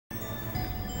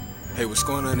Hey, what's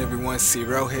going on everyone?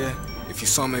 Cyril here. If you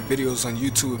saw my videos on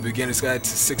YouTube, A Beginner's Guide to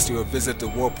 60, or visit the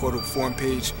War Portal forum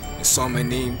page and saw my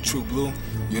name, True Blue,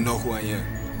 you know who I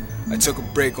am. I took a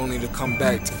break only to come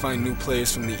back to find new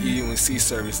players from the EU and C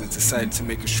servers and decided to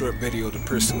make a short video to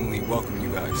personally welcome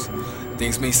you guys.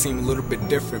 Things may seem a little bit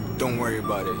different, but don't worry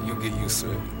about it, you'll get used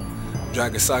to it.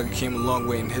 Dragon Saga came a long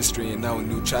way in history, and now a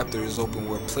new chapter is open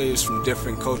where players from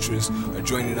different cultures are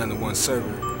joining on the one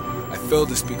server. I feel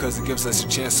this because it gives us a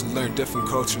chance to learn different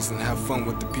cultures and have fun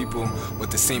with the people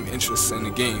with the same interests in the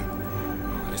game.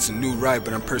 It's a new ride,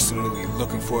 but I'm personally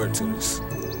looking forward to this.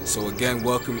 So again,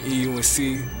 welcome EU and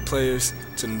C players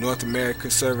to the North America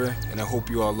server, and I hope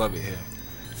you all love it here.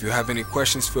 If you have any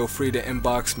questions, feel free to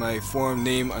inbox my forum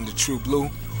name under True Blue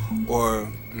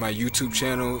or my YouTube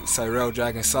channel, Cyril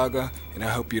Dragon Saga, and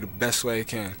I'll help you the best way I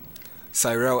can.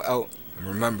 Cyril out, and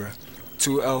remember,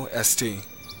 2LST.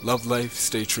 Love life,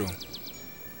 stay true.